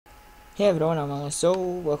Hey everyone, I'm Alice. So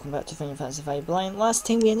welcome back to Final Fantasy V Blind. Last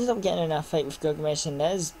time we ended up getting in a fight with Gilgamesh, and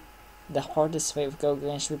that is the hardest fight with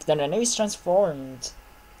Gilgamesh we've done, and now he's transformed.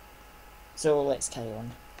 So let's carry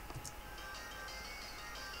on.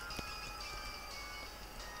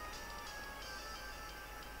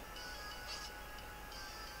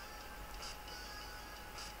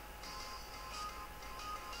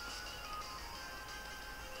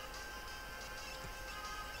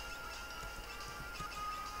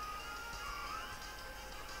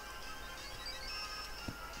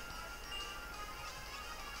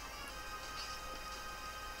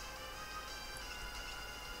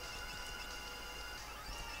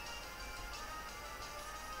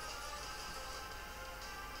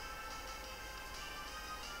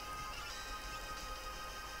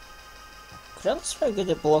 Krilla's pretty good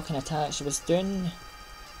at blocking attacks. She was doing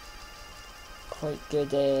quite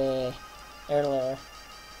good earlier.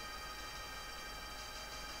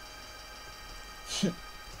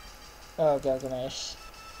 Oh Gilgamesh,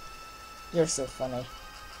 you're so funny.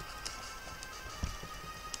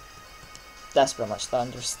 That's pretty much the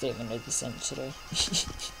understatement of the century.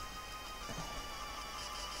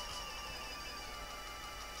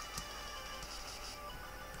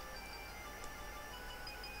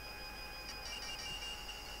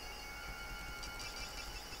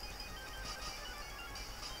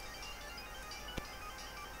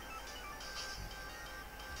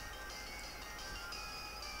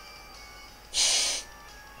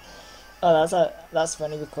 Oh, that's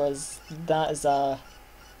funny because that is a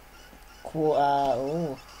quote.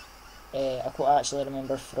 A quote I actually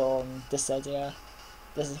remember from Dissidia.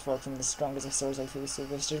 This is for from the strongest of swords I feel so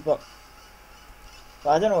boosters, but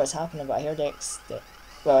well, I don't know what's happening, but I heard Exdeath.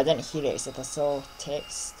 Well, I didn't hear Exdeath, I saw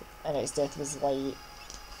text, and Exdeath was like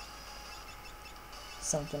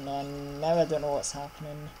something, and now I don't know what's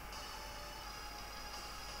happening.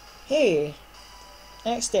 Hey,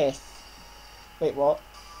 Exdeath. Wait, what?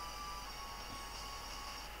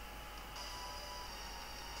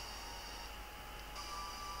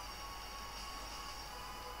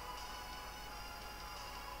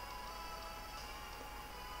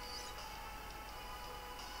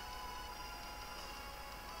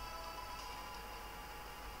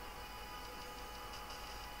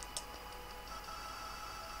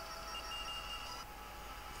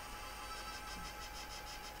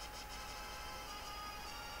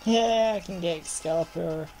 Yeah, I can get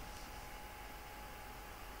Excalibur.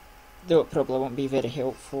 Though it probably won't be very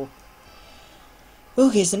helpful.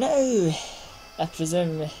 Okay, so now, I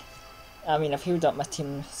presume, I mean, I've healed up my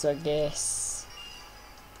team, so I guess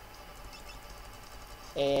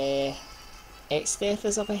Exdeath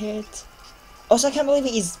is up ahead. Also, I can't believe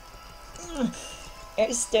it,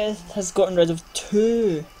 Exdeath has gotten rid of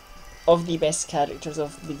two of the best characters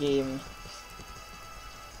of the game.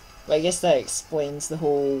 But I guess that explains the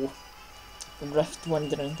whole rift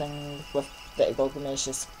wandering thing with that Gilgamesh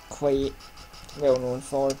is quite well known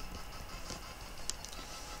for.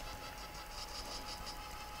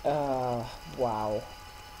 Wow.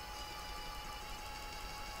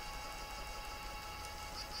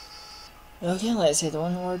 Okay, let's head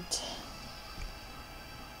onward.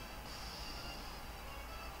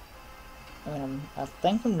 I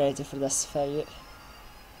think I'm ready for this fight.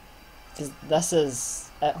 Because this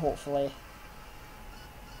is it, hopefully.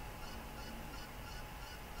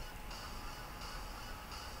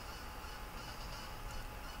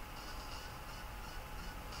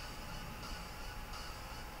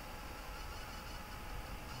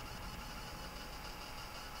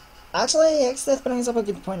 Actually, Exdeath brings up a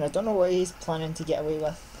good point. I don't know what he's planning to get away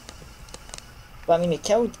with. But I mean, he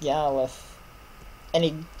killed Galif, and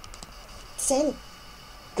he sent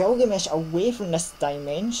Gilgamesh away from this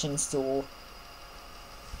dimension, so...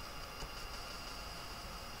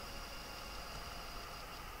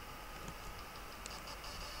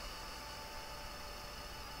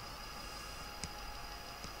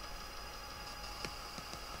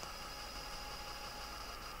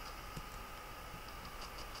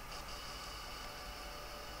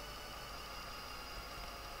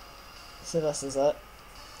 So this is it.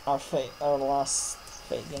 Our last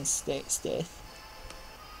fight against Exdeath.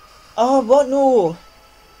 Oh, what? No!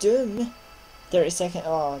 Doom? 30-second.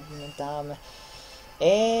 Oh, damn.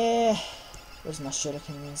 Where's my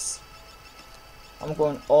shurikens? I'm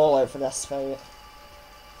going all out for this fight.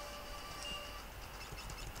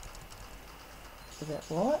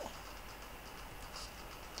 What?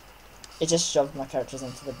 It just shoved my characters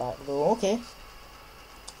into the back row. Okay.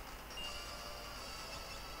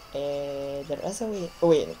 There is a way. Oh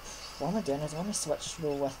wait, what am I doing? I want to switch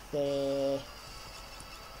row with the.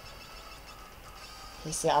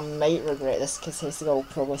 Hasty, I might regret this because Hasty will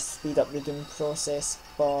probably speed up the doom process,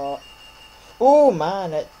 but... Oh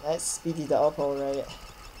man, it speeded it up alright.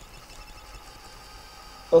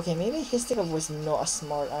 Okay, maybe Hasty was not a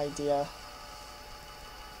smart idea.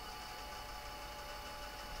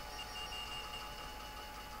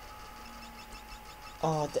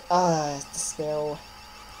 Oh, the spell.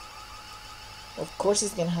 Of course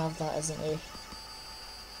he's gonna have that, isn't he?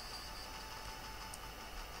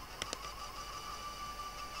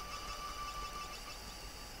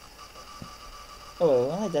 Oh,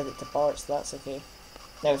 well, I only did it to Bart, so that's okay.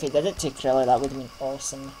 Now, if he did it to Krilla, that would have been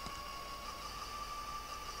awesome.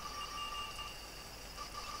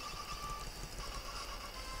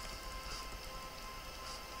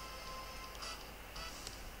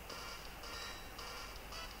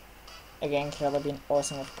 Again, Krilla being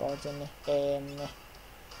awesome with Gordon.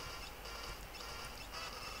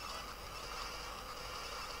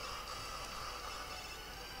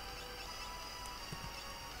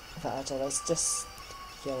 But actually, let's just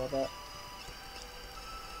heal a bit.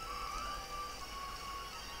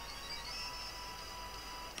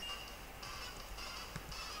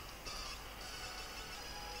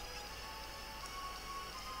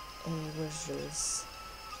 Where's Rose?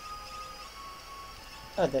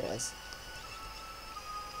 Oh, there it is.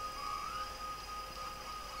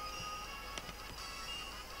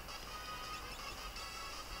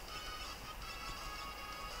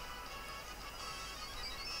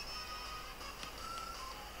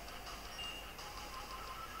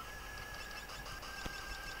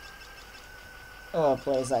 Oh,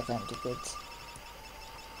 please, that can't be good.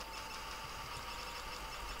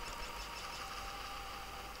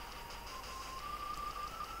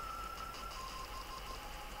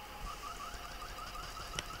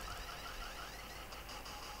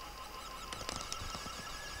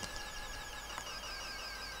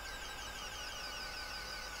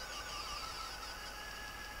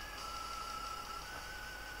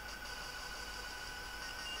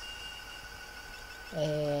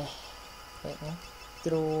 Wait, no.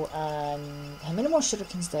 Throw, and how many more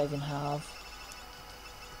shurikens do I even have?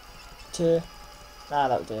 2. Ah,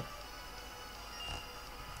 that'll do.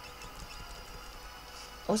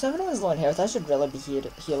 Also, everyone's low on health. I should really be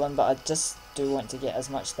healing, but I just do want to get as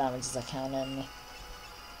much damage as I can in.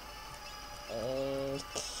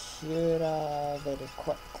 Cura very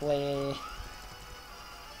quickly.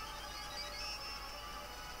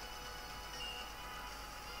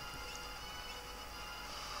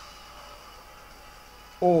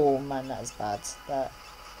 Oh man, that is bad. That.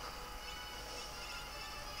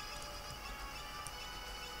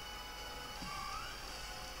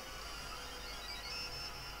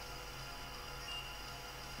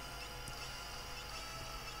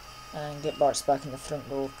 And get Bart's back in the front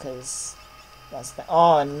row, because that's the.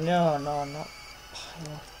 Oh no, no, not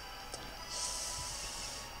pilot.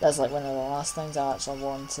 That's like one of the last things I actually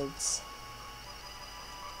wanted.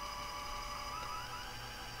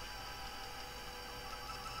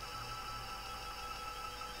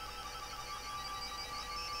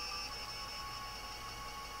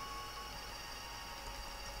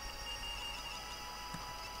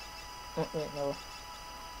 Oh, wait, no.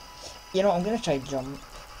 You know, I'm gonna try jump.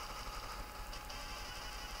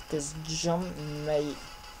 Because jump might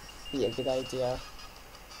be a good idea.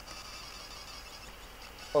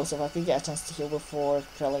 Also, if I could get a chance to heal before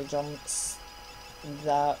Krilla jumps,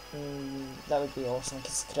 that would be awesome,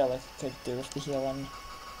 because Krilla could do with the healing.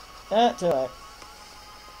 Too late.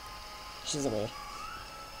 She's away.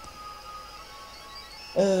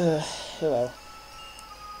 Oh well.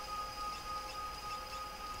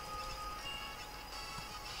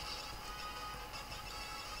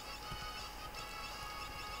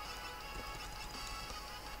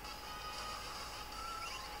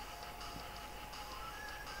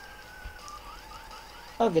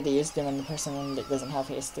 How good he is doing the person that doesn't have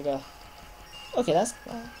haste to go. Okay, that's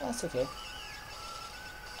okay.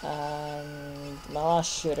 And my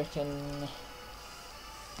last shuriken.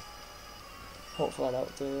 Hopefully that'll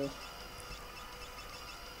do.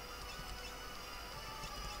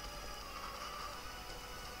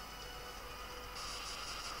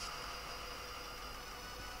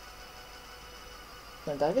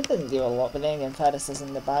 No, Dagger didn't do a lot, but then again, Faris is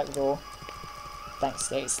in the back row. Thanks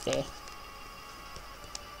to Exdeath.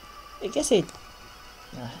 I guess he.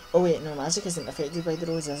 Oh wait, no, magic isn't affected by the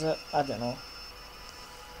rose, is it? I don't know.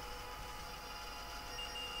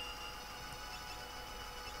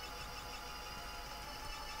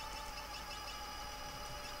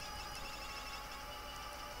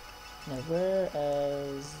 Now where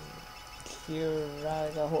is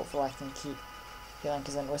Kiraga? Hopefully I can keep healing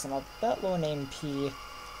because I notice I'm a bit low on MP.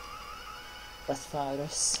 with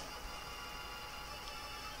Varus.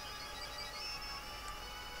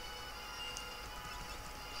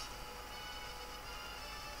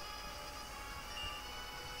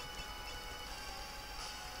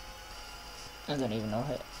 I don't even know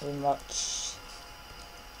how much.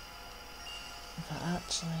 But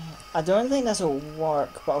actually, I don't think this will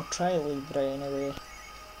work, but I'll try Libra anyway.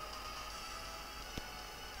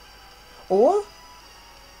 Or?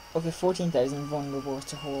 Okay, 14,000 vulnerable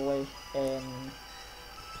to Holy.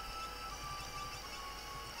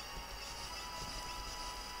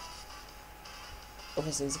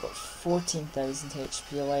 Okay, so he's got 14,000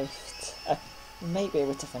 HP left. I might be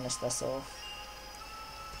able to finish this off.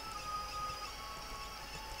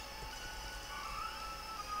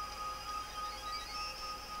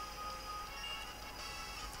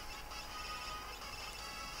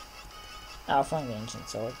 I'll find the ancient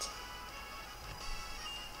sword.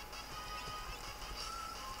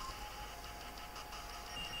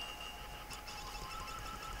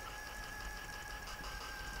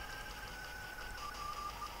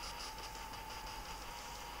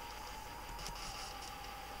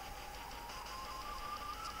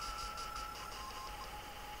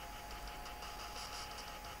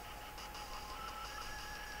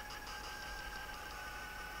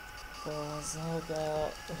 Because I'll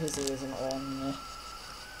get who's he using on me?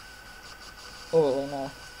 Oh,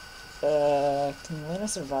 Lena. Can Lena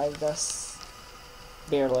survive this?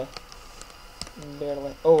 Barely.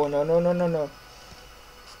 Barely. Oh, no, no, no, no, no.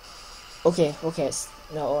 Okay, okay, it's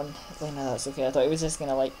not on Lena, that's okay. I thought he was just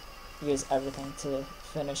gonna, like, use everything to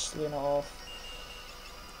finish Lena off.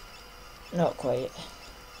 Not quite.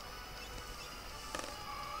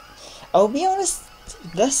 I'll be honest,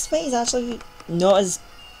 this fight is actually not as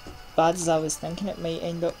bad as I was thinking it might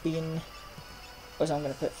end up being. Which I'm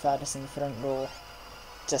going to put Faris in the front row,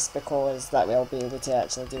 just because that way I'll be able to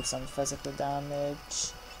actually do some physical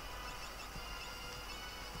damage.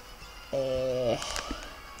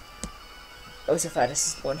 Also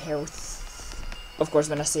Faris is on health. Of course,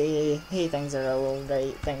 when I say, hey, things are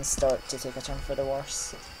alright, things start to take a turn for the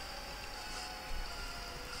worse.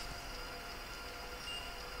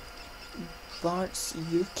 Barts,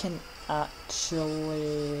 you can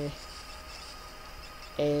actually...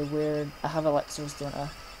 where I have elixirs, don't I?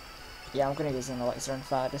 Yeah, I'm gonna use an elixir on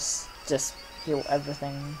Faris. Just heal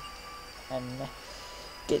everything and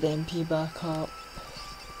get the MP back up.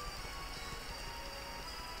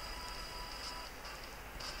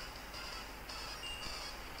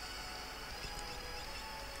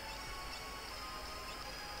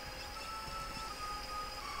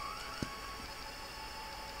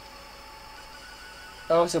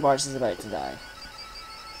 Oh, so Barts is about to die.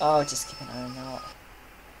 Oh, just keep an eye on that.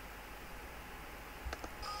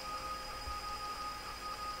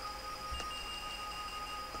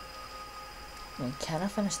 Can I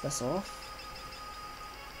finish this off?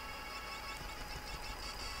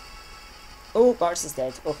 Oh, Barts is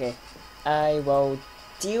dead. Okay. I will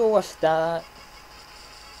deal with that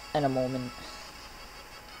in a moment.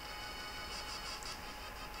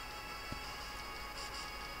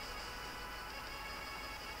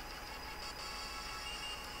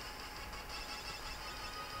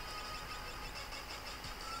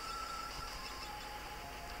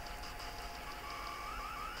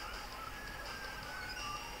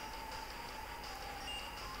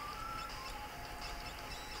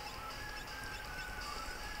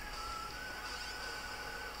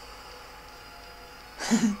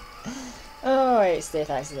 Oh, Exdeath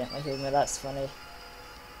accidentally healed me, that's funny.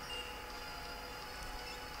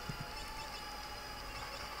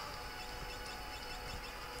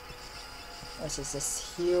 Let's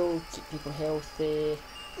just heal, keep people healthy.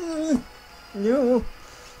 No!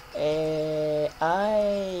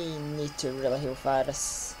 I need to really heal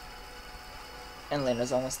Faris. And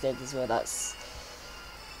Lena's almost dead as well, that's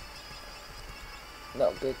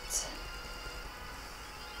not good.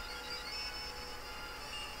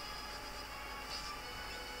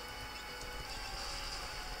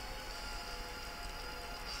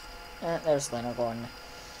 There's Lena gone.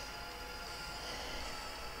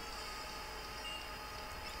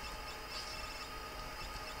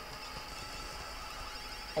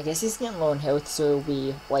 I guess he's getting low on health, so he'll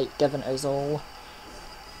be, like, giving us all.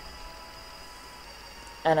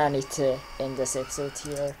 And I need to end this episode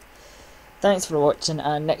here. Thanks for watching,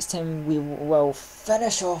 and next time we will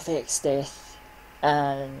finish off Exdeath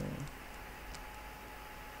and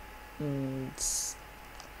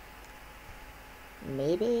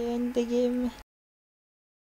maybe end the game.